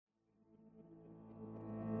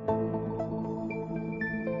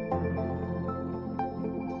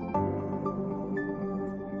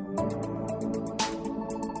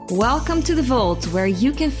Welcome to the Vault, where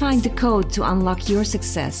you can find the code to unlock your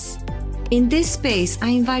success. In this space, I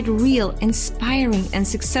invite real, inspiring, and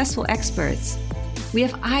successful experts. We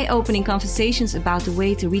have eye-opening conversations about the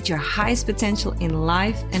way to reach your highest potential in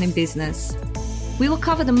life and in business. We will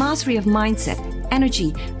cover the mastery of mindset,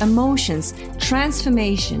 energy, emotions,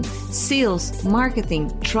 transformation, sales, marketing,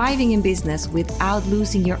 thriving in business without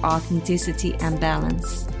losing your authenticity and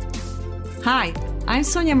balance. Hi, I'm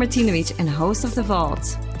Sonja Martinovic and host of The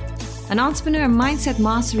Vault, an entrepreneur, mindset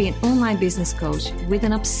mastery, and online business coach with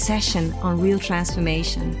an obsession on real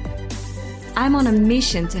transformation. I'm on a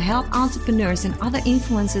mission to help entrepreneurs and other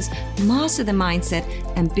influencers master the mindset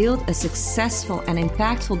and build a successful and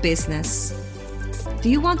impactful business. Do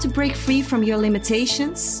you want to break free from your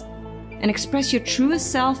limitations and express your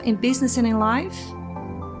truest self in business and in life?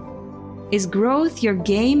 Is growth your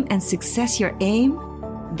game and success your aim?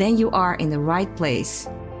 Then you are in the right place.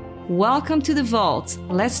 Welcome to the Vault.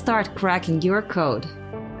 Let's start cracking your code.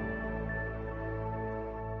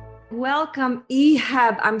 Welcome,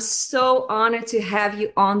 Ehab. I'm so honored to have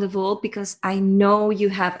you on the Vault because I know you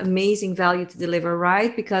have amazing value to deliver,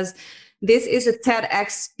 right? Because this is a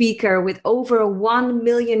TEDx speaker with over 1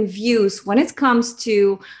 million views when it comes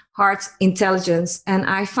to heart intelligence. And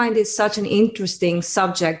I find it such an interesting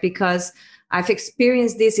subject because I've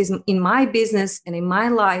experienced this in my business and in my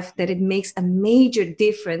life, that it makes a major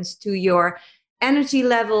difference to your energy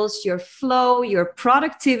levels, your flow, your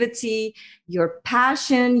productivity, your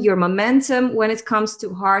passion, your momentum when it comes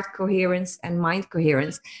to heart coherence and mind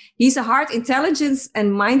coherence. He's a heart intelligence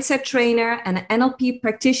and mindset trainer and an NLP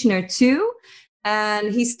practitioner too.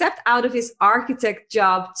 And he stepped out of his architect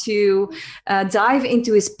job to dive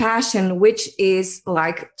into his passion, which is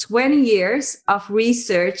like 20 years of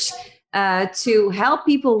research to help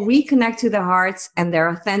people reconnect to their hearts and their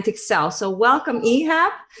authentic self. So welcome,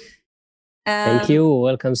 Ehab. Thank you.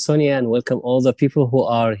 Welcome, Sonja, and welcome all the people who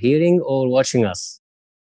are hearing or watching us.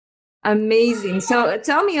 Amazing. So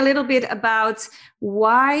tell me a little bit about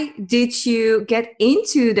why did you get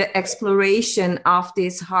into the exploration of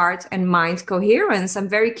this heart and mind coherence? I'm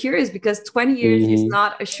very curious because 20 years is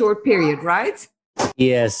not a short period, right?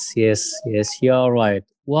 Yes, you're right.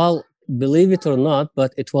 Well, believe it or not,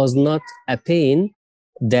 but it was not a pain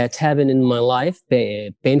that happened in my life,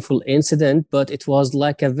 painful incident, but it was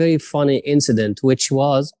like a very funny incident, which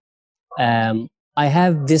was, I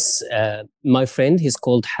have this, my friend, he's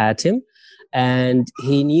called Hatim, and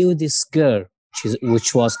he knew this girl,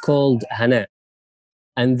 which was called Hana.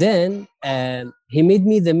 And then he made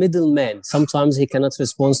me the middleman. Sometimes he cannot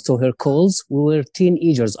respond to her calls. We were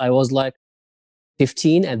teenagers. I was like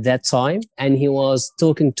 15 at that time, and he was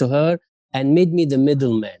talking to her and made me the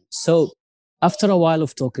middleman. So after a while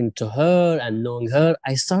of talking to her and knowing her,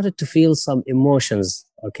 I started to feel some emotions.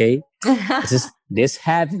 Okay, this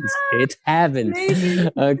happens. It happened.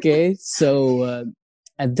 Okay, so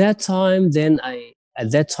at that time,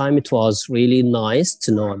 it was really nice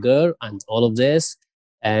to know a girl and all of this,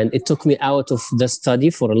 and it took me out of the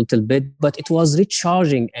study for a little bit, but it was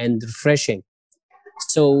recharging and refreshing.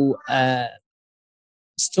 So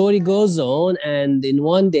story goes on, and in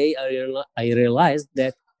one day I realized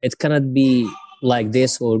that it cannot be like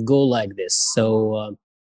this or go like this. So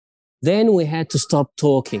then we had to stop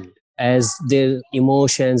talking as their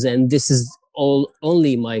emotions, and this is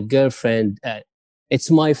only my girlfriend. It's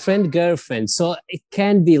my friend girlfriend, so it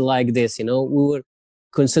can be like this. You know, we were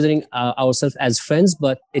considering ourselves as friends,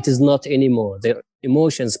 but it is not anymore. Their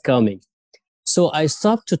emotions coming. So I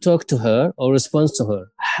stopped to talk to her or respond to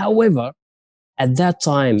her. However, at that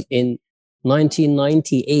time in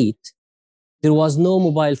 1998, there was no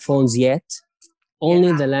mobile phones yet,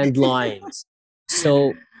 only the landlines.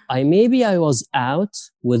 So I was out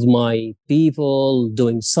with my people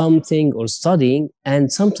doing something or studying,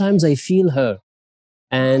 and sometimes I feel her.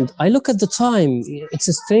 And I look at the time, it's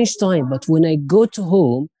a strange time, but when I go to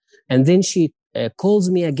home and then she calls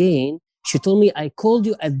me again, she told me, I called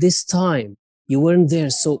you at this time. You weren't there.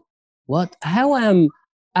 So what? How I'm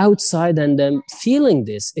outside and I'm feeling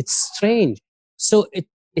this? It's strange. So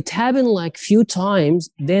it happened like few times.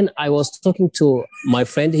 Then I was talking to my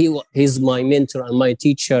friend. He's my mentor and my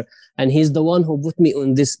teacher, and he's the one who put me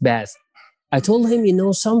on this path. I told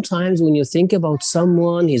him, sometimes when you think about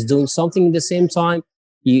someone, he's doing something at the same time.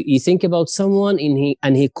 You think about someone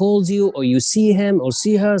and he calls you, or you see him or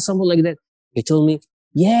see her, something like that. He told me,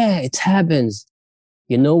 yeah, it happens.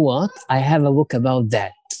 You know what? I have a book about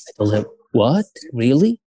that. I told him, what?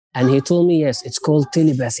 Really? And he told me, yes, it's called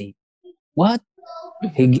telepathy. What?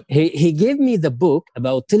 He gave me the book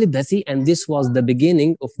about telepathy, and this was the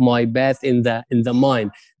beginning of my path in the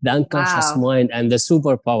mind, the unconscious mind and the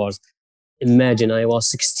superpowers. imagine I was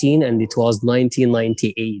 16 and it was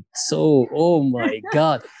 1998. So, oh my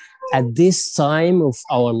God. At this time of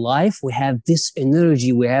our life, we have this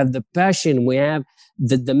energy, we have the passion, we have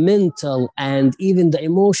the mental and even the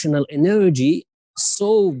emotional energy.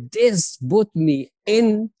 So this put me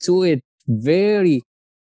into it very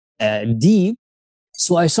deep.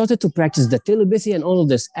 So I started to practice the telepathy and all of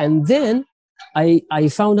this. And then I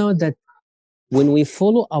found out that when we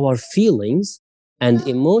follow our feelings and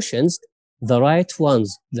emotions, the right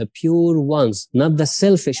ones, the pure ones, not the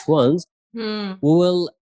selfish ones, we will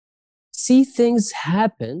see things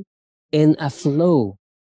happen in a flow.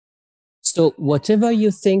 So whatever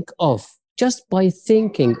you think of, just by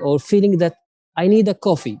thinking or feeling that I need a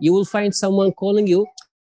coffee, you will find someone calling you,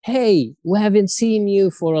 hey, we haven't seen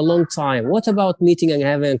you for a long time. What about meeting and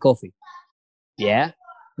having a coffee? Yeah,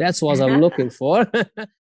 that's what I'm looking for.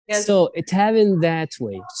 Yes. So it happened that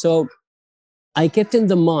way. So I kept in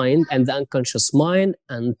the mind and the unconscious mind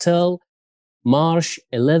until March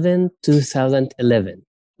 11, 2011,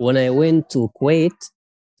 when I went to Kuwait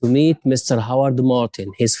to meet Mr. Howard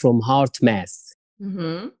Martin. He's from Heart Math.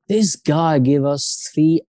 This guy gave us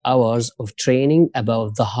 3 hours of training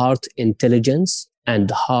about the heart intelligence and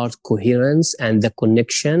the heart coherence and the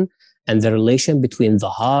connection and the relation between the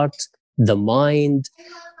heart, the mind,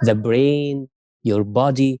 the brain, your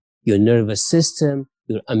body, your nervous system,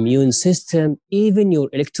 your immune system, even your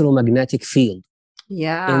electromagnetic field.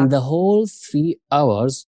 Yeah. In the whole 3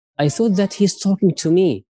 hours, I thought that he's talking to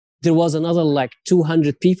me. There was another like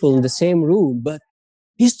 200 people in the same room, but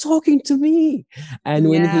he's talking to me. And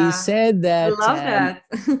when he Yeah. said I that, love that.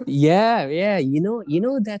 yeah, you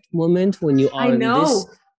know that moment when you I are in this know.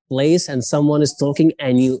 place and someone is talking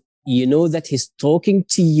and you know that he's talking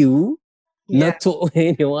to you, Yeah. not to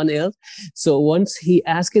anyone else. So once he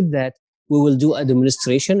asked that we will do a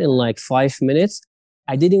demonstration in like 5 minutes,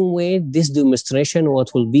 I didn't wait this demonstration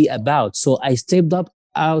what will be about. So I stepped up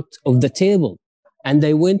out of the table and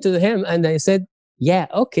I went to him and I said, yeah,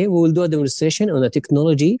 okay, we will do a demonstration on a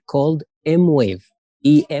technology called M-Wave,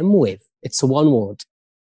 EM-Wave. It's one word.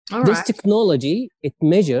 All This right. technology, it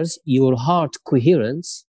measures your heart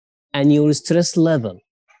coherence and your stress level.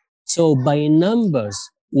 So by numbers,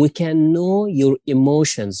 we can know your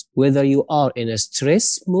emotions, whether you are in a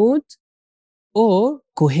stress mode or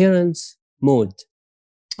coherence mode.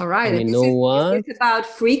 All right. And you And know is what? this about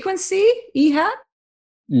frequency, Ehab?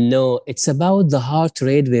 No, it's about the heart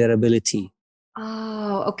rate variability.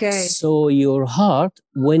 Oh, okay. So your heart,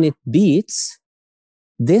 when it beats,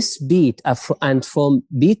 this beat and from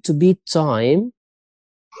beat to beat time,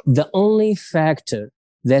 the only factor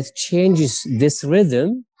that changes this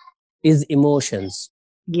rhythm is emotions.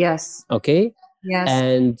 Yes. Okay. Yes.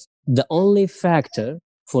 And the only factor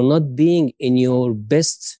for not being in your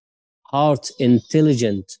best heart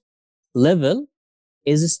intelligent level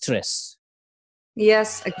is stress.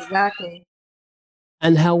 Yes, exactly.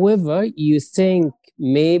 And however, you think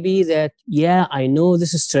maybe that, yeah, I know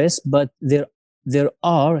this is stress, but there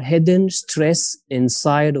are hidden stress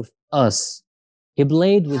inside of us. He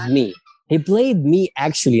played with me. He played me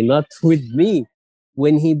actually, not with me.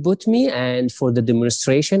 When he put me and for the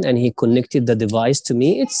demonstration and he connected the device to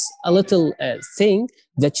me, it's a little thing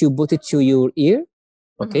that you put it to your ear,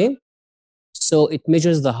 okay? So it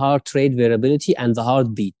measures the heart rate variability and the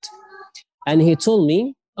heartbeat. And he told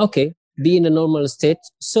me, okay, be in a normal state.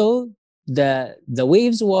 So the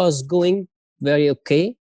waves was going very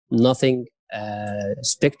okay, nothing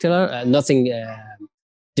spectacular, nothing,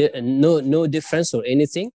 no difference or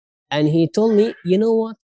anything. And he told me, you know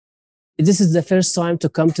what? This is the first time to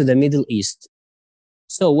come to the Middle East.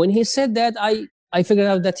 So when he said that, I figured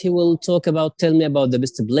out that he will tell me about the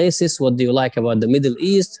best places. What do you like about the Middle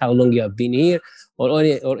East? How long you have been here, or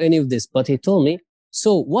any of this? But he told me,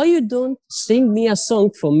 so why you don't sing me a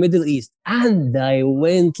song from Middle East? And I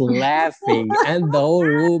went laughing, and the whole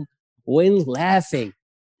room went laughing.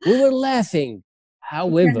 We were laughing.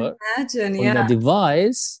 However, Imagine, on the yeah.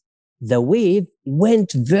 device, the wave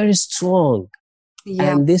went very strong.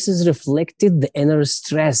 Yeah. And this is reflected the inner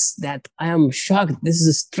stress that I am shocked. This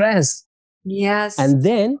is stress. Yes. And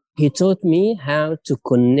then he taught me how to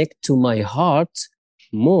connect to my heart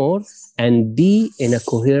more and be in a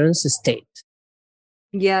coherence state.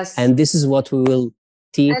 Yes. And this is what we will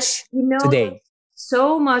teach today.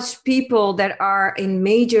 So much people that are in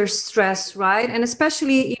major stress, right? And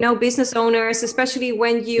especially, business owners, especially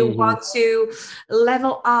when you want to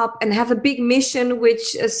level up and have a big mission,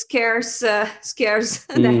 which scares the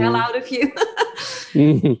hell out of you.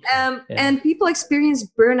 And people experience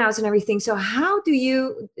burnouts and everything. So how do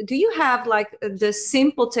you have like the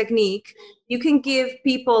simple technique you can give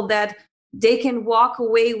people that they can walk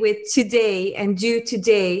away with today and do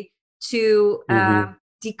today to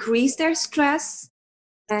decrease their stress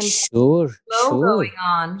and Sure, flow sure, going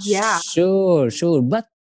on. Yeah. sure. But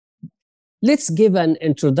let's give an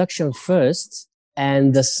introduction first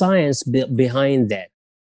and the science behind that.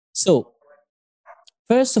 So,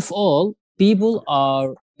 first of all, people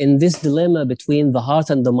are in this dilemma between the heart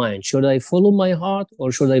and the mind. Should I follow my heart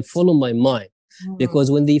or should I follow my mind? Because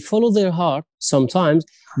when they follow their heart, sometimes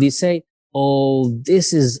they say, "Oh,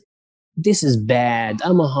 this is bad.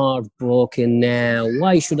 I'm a heartbroken now.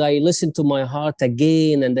 Why should I listen to my heart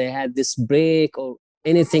again?" And I had this break or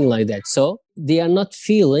anything like that. So they are not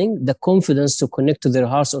feeling the confidence to connect to their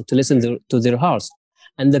hearts or to listen to their hearts.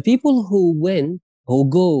 And the people who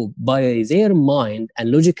go by their mind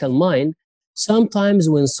and logical mind, sometimes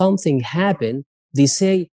when something happened, they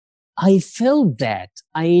say, I felt that.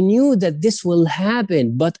 I knew that this will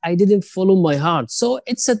happen, but I didn't follow my heart. So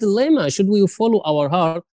it's a dilemma. Should we follow our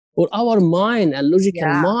heart or our mind and logical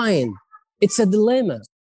mind? It's a dilemma.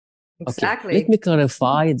 Exactly. Okay, let me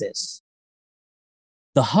clarify this.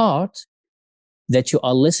 The heart that you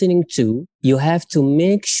are listening to, you have to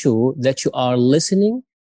make sure that you are listening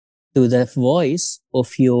to the voice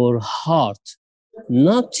of your heart,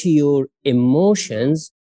 not to your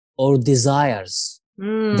emotions or desires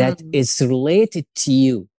that is related to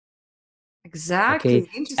you. Exactly.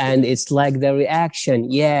 Okay. And it's like the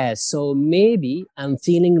reaction. Yeah. So maybe I'm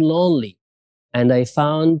feeling lonely and I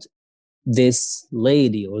found this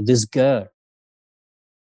lady or this girl.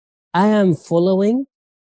 I am following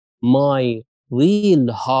my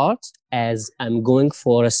real heart as I'm going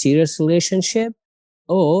for a serious relationship,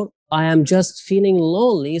 or I am just feeling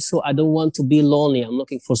lonely. So I don't want to be lonely. I'm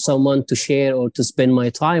looking for someone to share or to spend my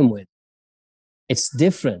time with. It's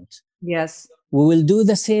different. Yes. We will do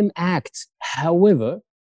the same act. However,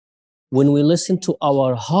 when we listen to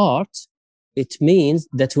our heart, it means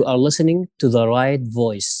that we are listening to the right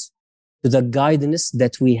voice, to the guidance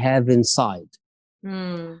that we have inside.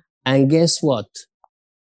 And guess what?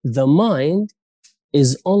 The mind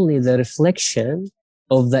is only the reflection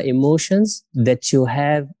of the emotions that you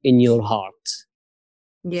have in your heart.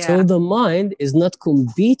 Yeah. So the mind is not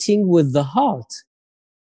competing with the heart.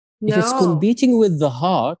 No. If it's competing with the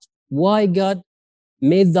heart, why God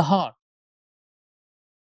made the heart?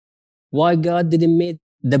 Why God didn't make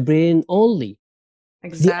the brain only?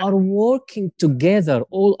 Exactly. They are working together.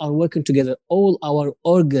 All are working together. All our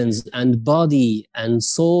organs and body and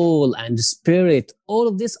soul and spirit, all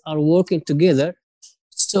of this are working together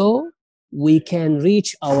so we can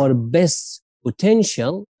reach our best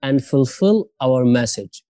potential and fulfill our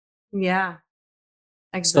message. Yeah,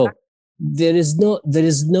 exactly. So there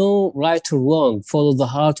is no right or wrong, follow the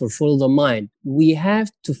heart or follow the mind. We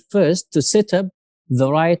have to first to set up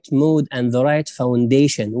the right mood and the right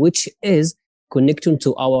foundation, which is connecting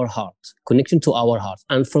to our heart,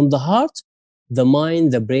 And from the heart, the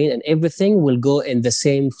mind, the brain, and everything will go in the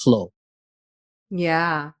same flow.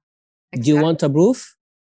 Yeah. Exactly. Do you want a proof?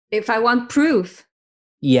 If I want proof.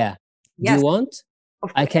 Yeah. Yes. Do you want?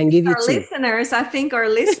 I can give you two. Listeners, I think our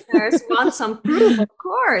listeners want some proof, of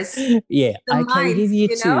course. Yeah, I can give you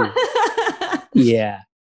two. Yeah,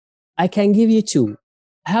 I can give you two.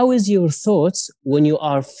 How is your thoughts when you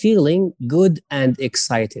are feeling good and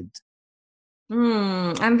excited?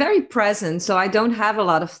 I'm very present, so I don't have a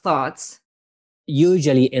lot of thoughts.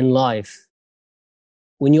 Usually in life,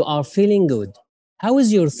 when you are feeling good, how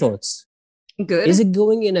is your thoughts? Good. Is it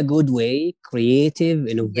going in a good way, creative,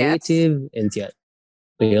 innovative? Yes. Yeah,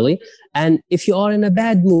 really? And if you are in a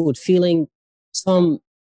bad mood, feeling some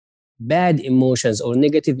bad emotions or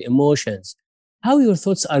negative emotions, how your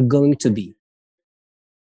thoughts are going to be?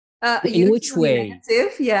 In which way?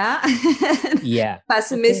 Negative, yeah. Yeah.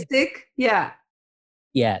 Pessimistic, okay. Yeah.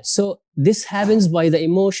 Yeah. So this happens by the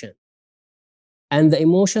emotion. And the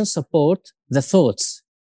emotions support the thoughts.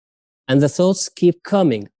 And the thoughts keep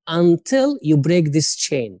coming until you break this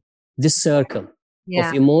chain, this circle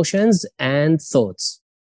of emotions and thoughts.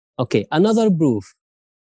 Okay, another proof.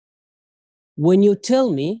 When you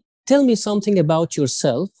tell me something about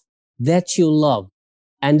yourself that you love,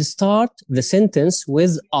 and start the sentence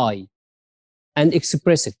with I and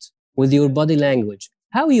express it with your body language.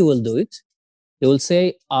 How you will do it? You will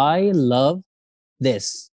say, I love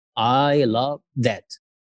this. I love that.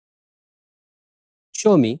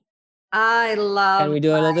 Show me. I love Can we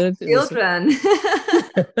do a little children.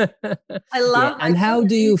 I love And how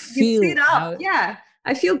do you feel? You sit up. Yeah,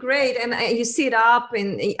 I feel great. And you sit up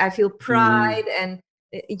and I feel pride and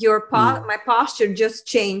your my posture just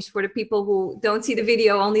changed for the people who don't see the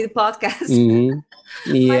video, only the podcast.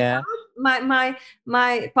 Yeah.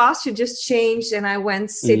 my posture just changed, and I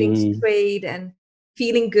went sitting straight and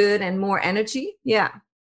feeling good and more energy. Yeah.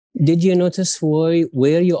 Did you notice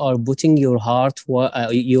where you are putting your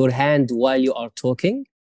your hand while you are talking?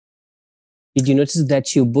 Did you notice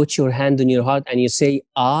that you put your hand on your heart and you say,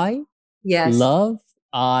 I love,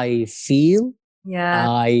 I feel,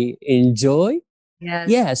 I enjoy? Yes.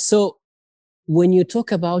 Yeah. So when you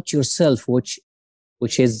talk about yourself, which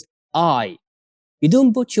is I, you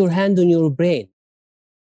don't put your hand on your brain.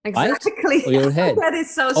 Exactly. Right? Or your head. That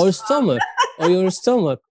is so or stomach. Or your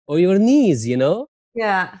stomach. Or your knees, you know?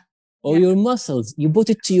 Yeah. Or your muscles. You put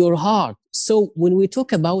it to your heart. So when we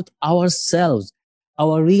talk about ourselves,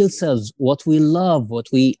 our real selves, what we love, what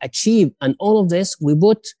we achieve, and all of this, we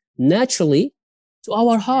put naturally to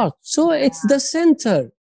our heart. So it's the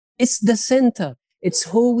center. It's the center. It's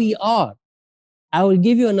who we are. I will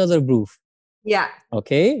give you another proof. Yeah.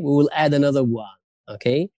 Okay. We will add another one.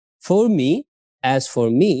 Okay. For me,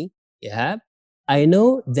 yeah, I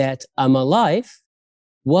know that I'm alive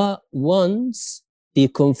once they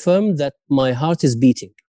confirm that my heart is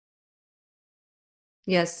beating.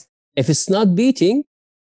 Yes. If it's not beating,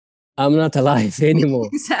 I'm not alive anymore.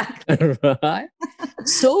 Exactly. Right?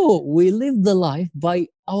 So we live the life by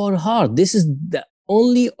our heart. This is the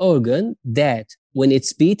only organ that when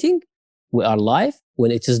it's beating, we are alive.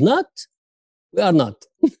 When it is not, we are not.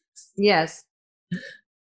 Yes.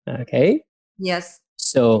 Okay. Yes.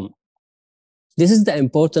 So this is the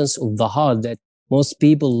importance of the heart that most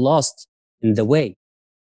people lost in the way.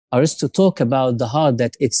 Aristotle talk about the heart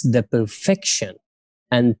that it's the perfection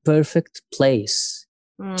and perfect place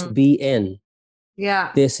to be in.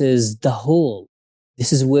 Yeah. This is the whole.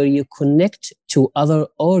 This is where you connect to other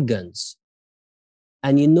organs.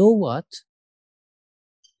 And you know what?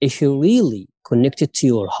 If you really connect it to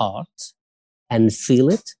your heart and feel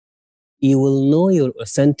it, you will know your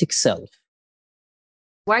authentic self.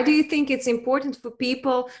 Why do you think it's important for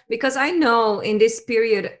people? Because I know in this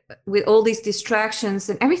period with all these distractions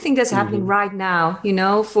and everything that's happening right now, you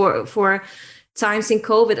know, for times in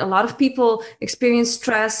COVID, a lot of people experience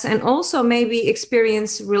stress and also maybe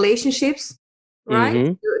experience relationships,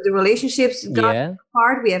 right? The relationships got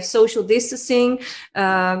hard. We have social distancing,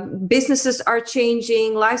 businesses are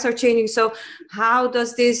changing, lives are changing. So how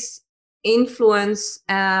does this influence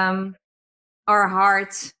our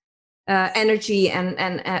heart? Energy and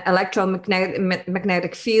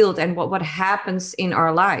electromagnetic field and what happens in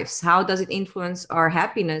our lives. How does it influence our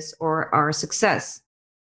happiness or our success?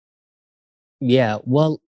 Yeah,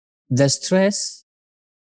 well, the stress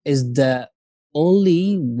is the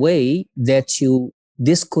only way that you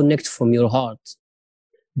disconnect from your heart.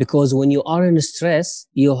 Because when you are in stress,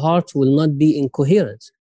 your heart will not be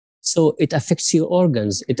incoherent. So it affects your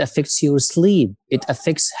organs, it affects your sleep, it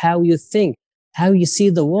affects how you think, how you see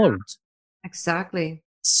the world. Exactly.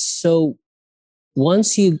 So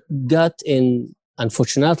once you got in,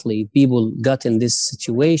 unfortunately, people got in this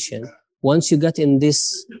situation, once you got in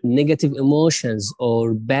this negative emotions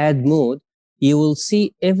or bad mood, you will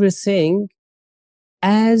see everything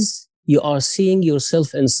as you are seeing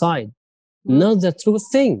yourself inside, not the true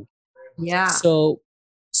thing. Yeah. So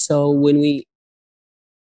when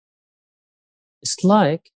it's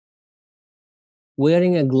like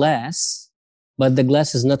wearing a glass, but the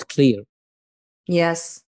glass is not clear.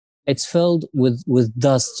 Yes. It's filled with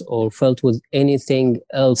dust or filled with anything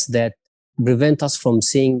else that prevent us from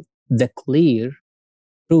seeing the clear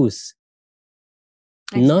truth,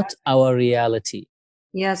 not our reality.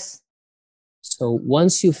 Yes. So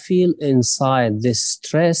once you feel inside this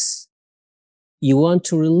stress, you want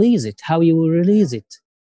to release it. How you will release it?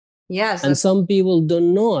 Yes. And some people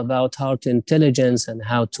don't know about heart intelligence and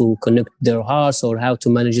how to connect their hearts or how to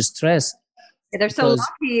manage stress. They're so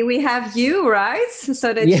lucky we have you, right?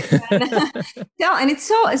 So that you can tell. And it's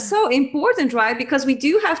so important, right? Because we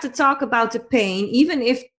do have to talk about the pain, even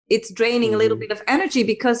if it's draining a little bit of energy,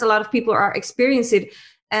 because a lot of people are experiencing it.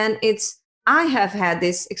 And I have had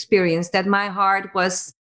this experience that my heart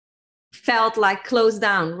felt like closed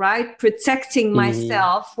down, right? Protecting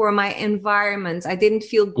myself for my environment. I didn't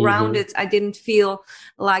feel grounded. I didn't feel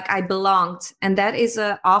like I belonged. And that is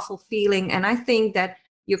an awful feeling. And I think that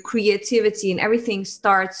your creativity and everything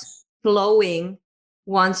starts flowing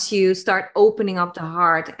once you start opening up the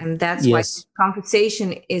heart. And that's why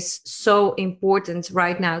conversation is so important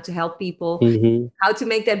right now to help people how to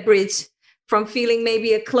make that bridge from feeling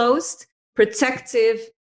maybe a closed, protective,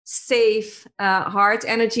 safe heart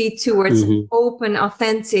energy towards open,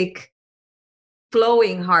 authentic,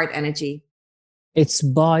 flowing heart energy. It's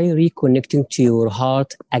by reconnecting to your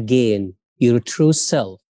heart again, your true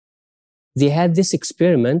self. They had this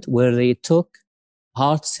experiment where they took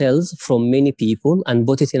heart cells from many people and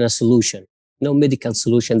put it in a solution, medical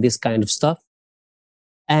solution, this kind of stuff.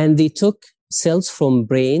 And they took cells from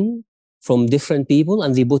brain from different people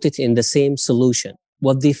and they put it in the same solution.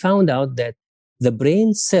 What they found out that the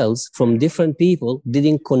brain cells from different people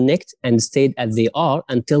didn't connect and stayed as they are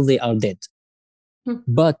until they are dead.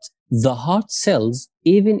 But the heart cells,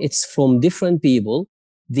 even it's from different people,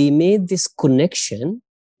 they made this connection,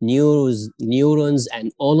 neurons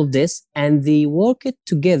and all of this, and they work it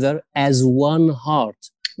together as one heart.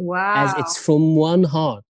 Wow. As it's from one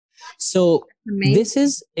heart. So amazing. This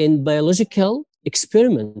is in biological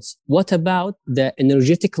experiments. What about the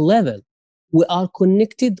energetic level? We are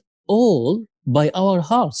connected all by our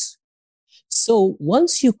hearts. So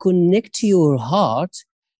once you connect to your heart,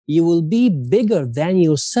 you will be bigger than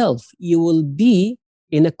yourself. You will be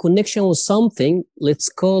in a connection with something, let's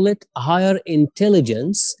call it higher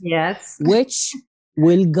intelligence, yes, which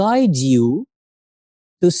will guide you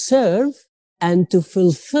to serve and to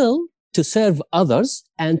serve others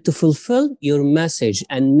and to fulfill your message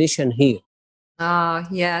and mission here.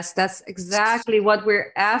 Yes, that's exactly what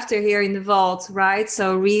we're after here in the vault, right?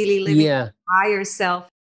 So really living by yourself.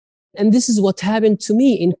 And this is what happened to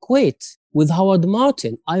me in Kuwait with Howard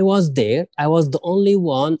Martin. I was there. I was the only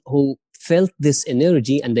one who felt this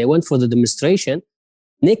energy, and I went for the demonstration.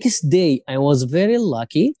 Next day, I was very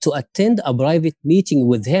lucky to attend a private meeting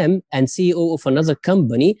with him and CEO of another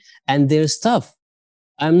company and their staff.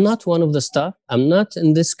 I'm not one of the staff. I'm not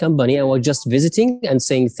in this company. I was just visiting and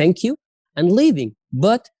saying thank you and leaving.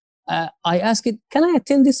 But I asked it, can I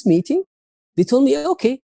attend this meeting? They told me,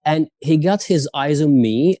 okay. And he got his eyes on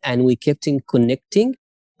me and we kept in connecting.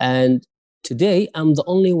 And today, I'm the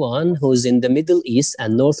only one who's in the Middle East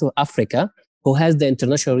and North of Africa who has the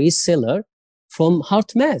international reseller from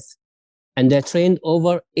HeartMath. And I trained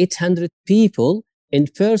over 800 people in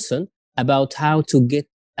person about how to get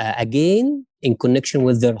again in connection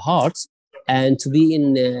with their hearts and to be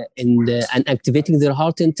and activating their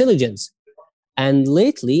heart intelligence. And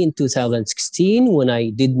lately in 2016, when I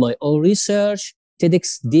did my own research,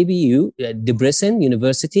 TEDx DBU, Debrecen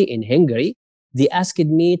University in Hungary, they asked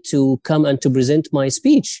me to come and to present my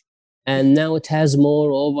speech. And now it has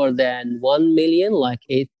more over than 1 million, like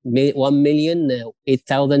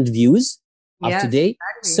 8,000 views up to date.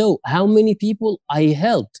 Exactly. So how many people I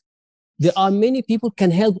helped? There are many people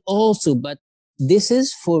can help also, but this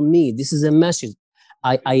is for me. This is a message.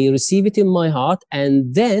 I receive it in my heart.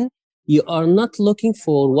 And then you are not looking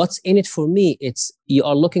for what's in it for me. You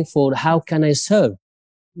are looking for how can I serve?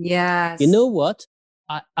 Yes. You know what?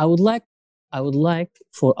 I would like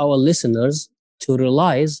for our listeners to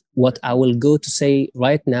realize what I will go to say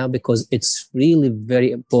right now, because it's really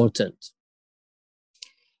very important.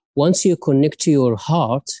 Once you connect to your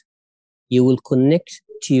heart, you will connect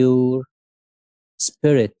to your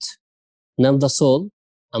spirit, not the soul.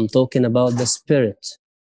 I'm talking about the spirit.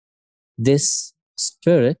 This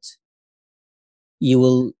spirit, you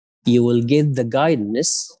will get the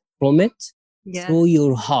guidance from it through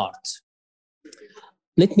your heart.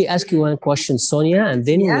 Let me ask you one question, Sonia, and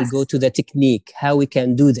then we will go to the technique, how we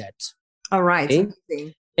can do that. All right.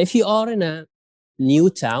 Okay? If you are in a new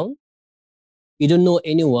town, you don't know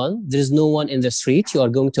anyone, there's no one in the street, you are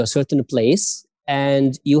going to a certain place,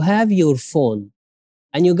 and you have your phone,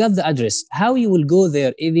 and you got the address. How you will go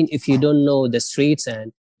there, even if you don't know the streets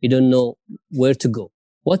and you don't know where to go?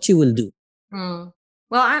 What you will do? Well,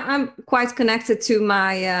 I'm quite connected to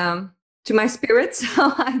my spirit,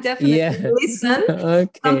 so I definitely listen.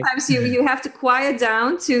 Okay. Sometimes you have to quiet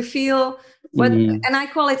down to feel what, and I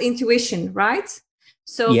call it intuition, right?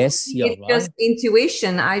 So yes, it's just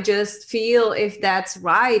intuition. I just feel if that's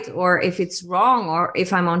right or if it's wrong or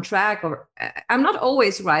if I'm on track, or I'm not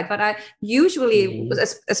always right, but I usually,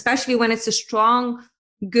 especially when it's a strong,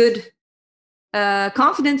 good,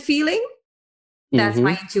 confident feeling, that's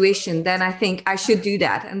my intuition. Then I think I should do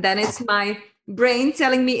that. And then it's my brain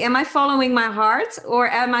telling me, am I following my heart or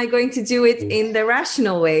am I going to do it in the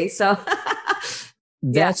rational way? So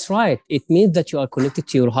that's right. It means that you are connected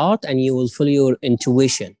to your heart and you will follow your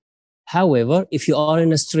intuition. However, if you are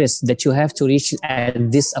in a stress that you have to reach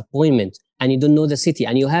at this appointment and you don't know the city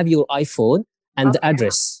and you have your iPhone and the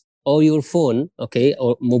address, or your phone, or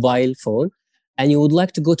mobile phone, and you would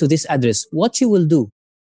like to go to this address, what you will do?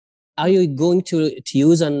 Are you going to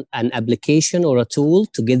use an application or a tool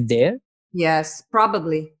to get there? Yes,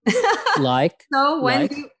 probably. Like? So when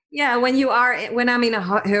I'm in a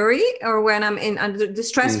hurry or when I'm in a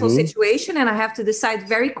distressful situation and I have to decide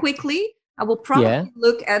very quickly, I will probably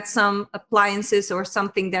look at some appliances or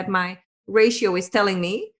something that my ratio is telling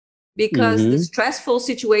me, because the stressful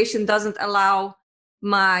situation doesn't allow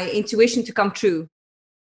my intuition to come true.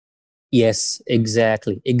 Yes,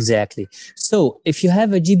 exactly, exactly. So if you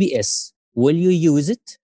have a GPS, will you use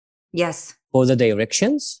it Yes, for the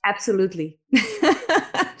directions? absolutely.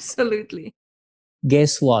 Absolutely.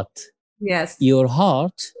 Guess what? Yes. Your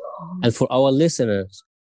heart, and for our listeners,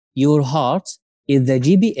 your heart is the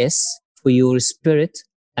GPS for your spirit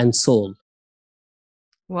and soul.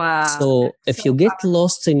 Wow. So if you get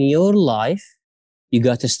lost in your life, you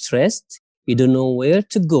got stressed, you don't know where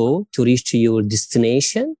to go to reach to your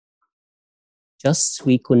destination, just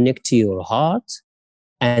reconnect to your heart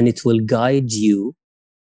and it will guide you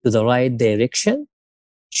to the right direction,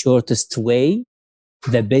 shortest way,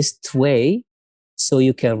 the best way, so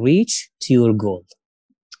you can reach to your goal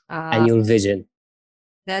and Uh, your vision.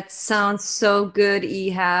 that sounds so good,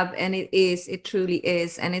 Ehab, and it is. It truly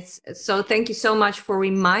is, and it's so. Thank you so much for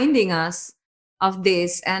reminding us of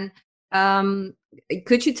this. And um,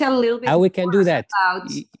 could you tell a little bit How we can do that?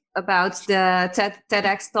 about the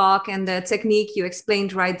TEDx talk and the technique you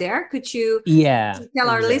explained right there? Could you Yeah, tell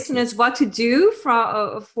our exactly. listeners what to do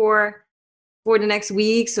for the next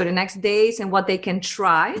weeks or the next days and what they can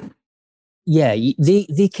try? Yeah,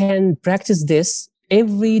 they can practice this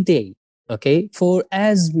every day, okay, for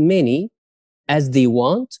as many as they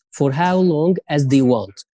want, for how long as they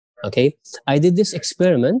want. Okay, I did this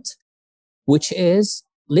experiment, which is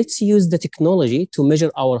let's use the technology to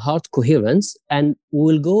measure our heart coherence, and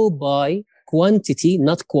we'll go by quantity,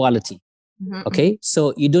 not quality. Mhm. Okay,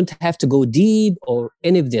 so you don't have to go deep or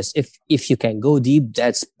any of this. If you can go deep,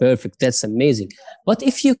 that's perfect, that's amazing. But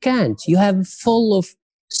if you can't, you have full of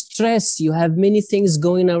stress, you have many things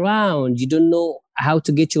going around, you don't know how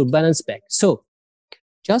to get your balance back. So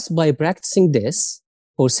just by practicing this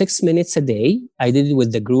for 6 minutes a day, I did it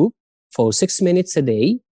with the group for 6 minutes a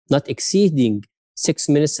day, not exceeding 6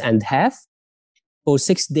 minutes and a half, for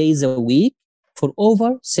 6 days a week for over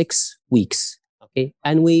 6 weeks. Okay.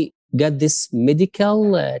 And we got this medical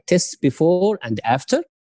test before and after,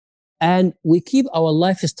 and we keep our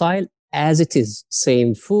lifestyle as it is,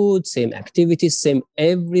 same food, same activities, same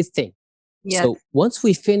everything. Yes. So once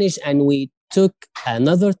we finished and we took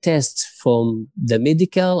another test from the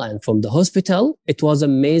medical and from the hospital, it was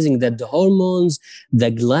amazing that the hormones,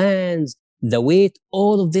 the glands, the weight,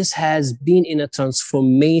 all of this has been in a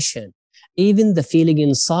transformation. Even the feeling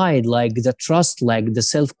inside, like the trust, like the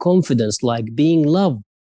self confidence, like being loved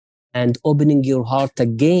and opening your heart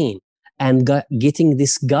again and getting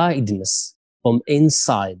this guidance from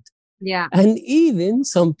inside. Yeah. And even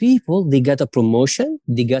some people, they got a promotion,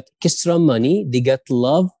 they got extra money, they got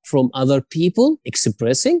love from other people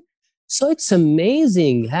expressing. So it's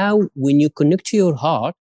amazing how when you connect to your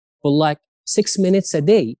heart for like 6 minutes a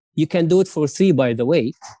day, you can do it for 3, by the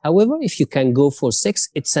way. However, if you can go for 6,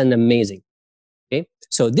 it's an amazing. Okay.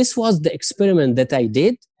 So this was the experiment that I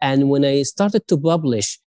did. And when I started to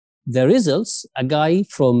publish the results, a guy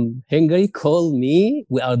from Hungary called me.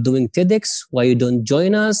 We are doing TEDx. Why you don't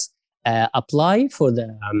join us? Apply for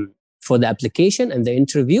the application and the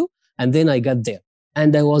interview. And then I got there.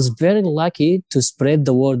 And I was very lucky to spread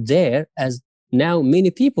the word there, as now many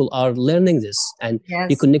people are learning this and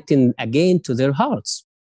Yes. reconnecting again to their hearts.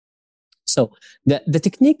 So the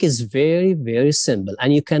technique is very, very simple.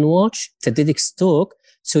 And you can watch the TEDx talk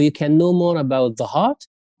so you can know more about the heart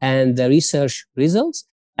and the research results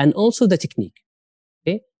and also the technique.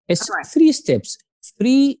 Okay. It's All right. 3 steps,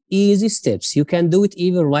 3 easy steps. You can do it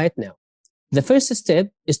even right now. The first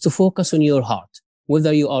step is to focus on your heart.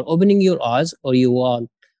 Whether you are opening your eyes or you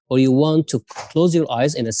want to close your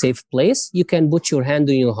eyes in a safe place, you can put your hand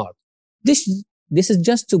on your heart. This this is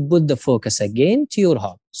just to put the focus again to your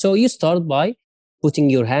heart. So you start by putting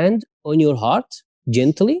your hand on your heart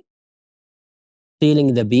gently,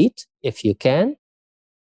 feeling the beat if you can,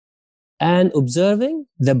 and observing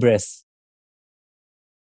the breath.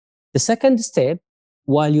 The second step,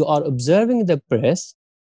 while you are observing the breath,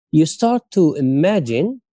 you start to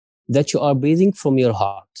imagine that you are breathing from your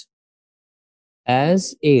heart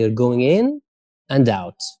as air going and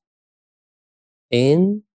out,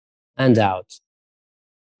 in and out.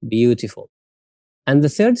 Beautiful. And the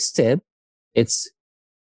third step, it's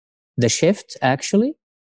the shift actually.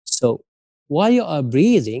 So while you are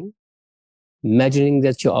breathing, imagining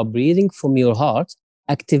that you are breathing from your heart,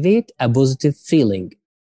 activate a positive feeling.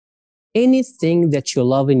 Anything that you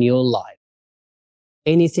love in your life,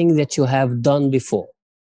 anything that you have done before.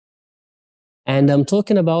 And I'm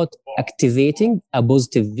talking about activating a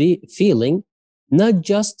positive feeling, not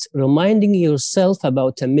just reminding yourself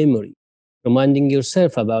about a memory. Reminding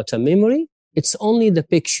yourself about a memory, it's only the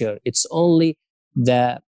picture, it's only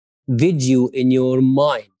the video in your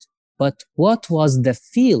mind. But what was the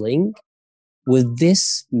feeling with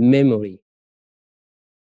this memory?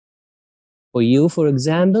 For you, for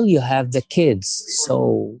example, you have the kids.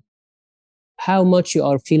 So how much you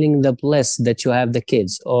are feeling the bliss that you have the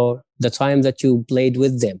kids or the time that you played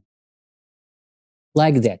with them.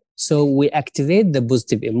 Like that. So we activate the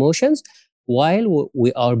positive emotions while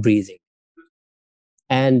we are breathing.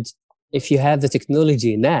 And if you have the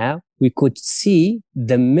technology now, we could see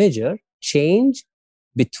the measure change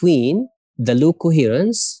between the low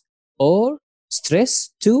coherence or stress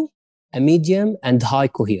to a medium and high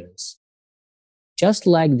coherence. Just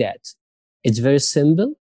like that. It's very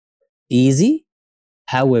simple, easy.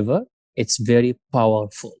 However, it's very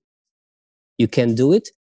powerful. You can do it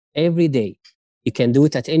every day. You can do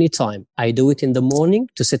it at any time. I do it in the morning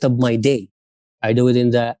to set up my day. I do it in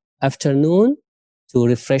the afternoon to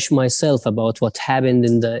refresh myself about what happened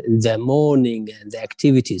in the morning and the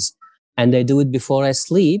activities. And I do it before I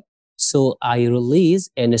sleep. So I release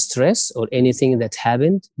any stress or anything that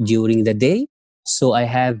happened during the day. So I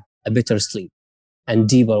have a better sleep and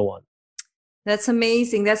deeper one. That's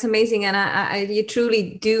amazing. That's amazing. And you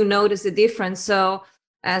truly do notice the difference. So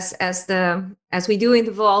as we do in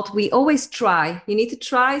the vault, we always try. You need to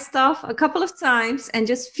try stuff a couple of times and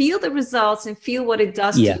just feel the results and feel what it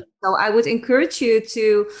does to you. So I would encourage you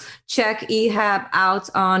to check Ehab out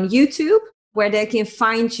on YouTube, where they can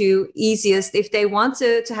find you easiest if they want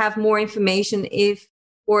to have more information, if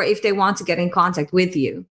they want to get in contact with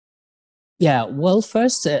you. Yeah, well,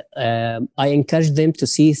 first, I encourage them to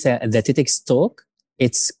see the TEDx talk.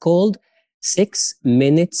 It's called 6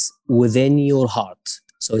 Minutes Within Your Heart.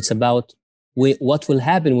 So it's about what will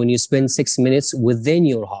happen when you spend 6 minutes within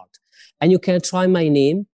your heart. And you can try my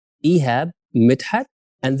name, Ehab Medhat,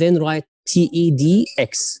 and then write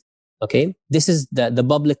TEDx. Okay, this is the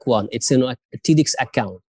public one. It's in a TEDx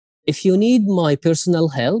account. If you need my personal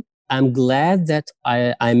help, I'm glad that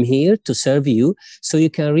I'm here to serve you. So you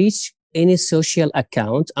can reach any social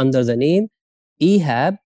account under the name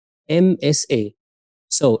Ehab MSA.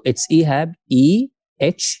 So it's Ehab, EHAB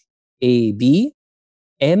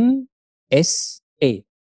MSA.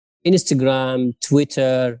 Instagram,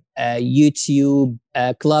 Twitter, YouTube,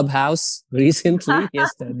 Clubhouse recently,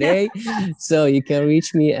 yesterday. So you can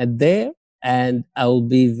reach me at there, and I will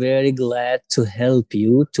be very glad to help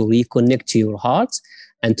you to reconnect to your heart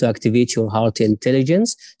and to activate your heart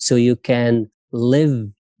intelligence so you can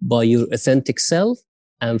live by your authentic self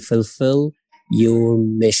and fulfill your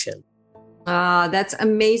mission. That's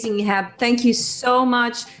amazing, Ehab. Thank you so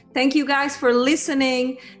much. Thank you guys for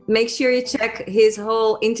listening. Make sure you check his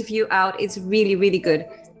whole interview out. It's really, really good.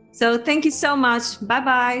 So thank you so much.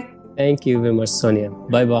 Bye-bye. Thank you very much, Sonia.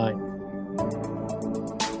 Bye-bye.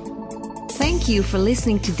 Thank you for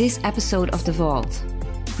listening to this episode of The Vault.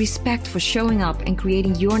 Respect for showing up and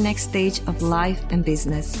creating your next stage of life and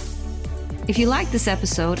business. If you like this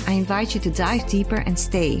episode, I invite you to dive deeper and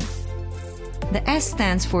stay. The S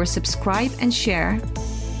stands for subscribe and share.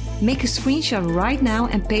 Make a screenshot right now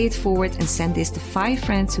and pay it forward and send this to 5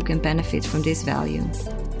 friends who can benefit from this value.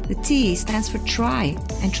 The T stands for try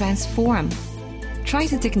and transform. Try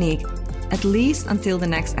the technique, at least until the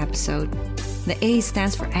next episode. The A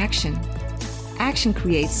stands for action. Action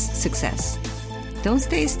creates success. Don't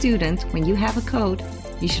stay a student. When you have a code,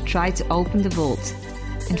 you should try to open the vault.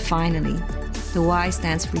 And finally, the Y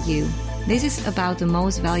stands for you. This is about the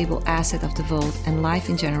most valuable asset of the vault and life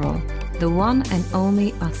in general, the one and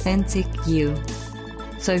only authentic you.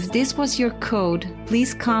 So if this was your code,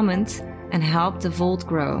 please comment and help the vault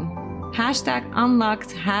grow.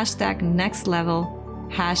 #unlocked, #next level,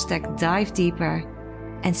 #dive deeper,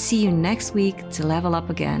 and see you next week to level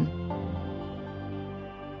up again.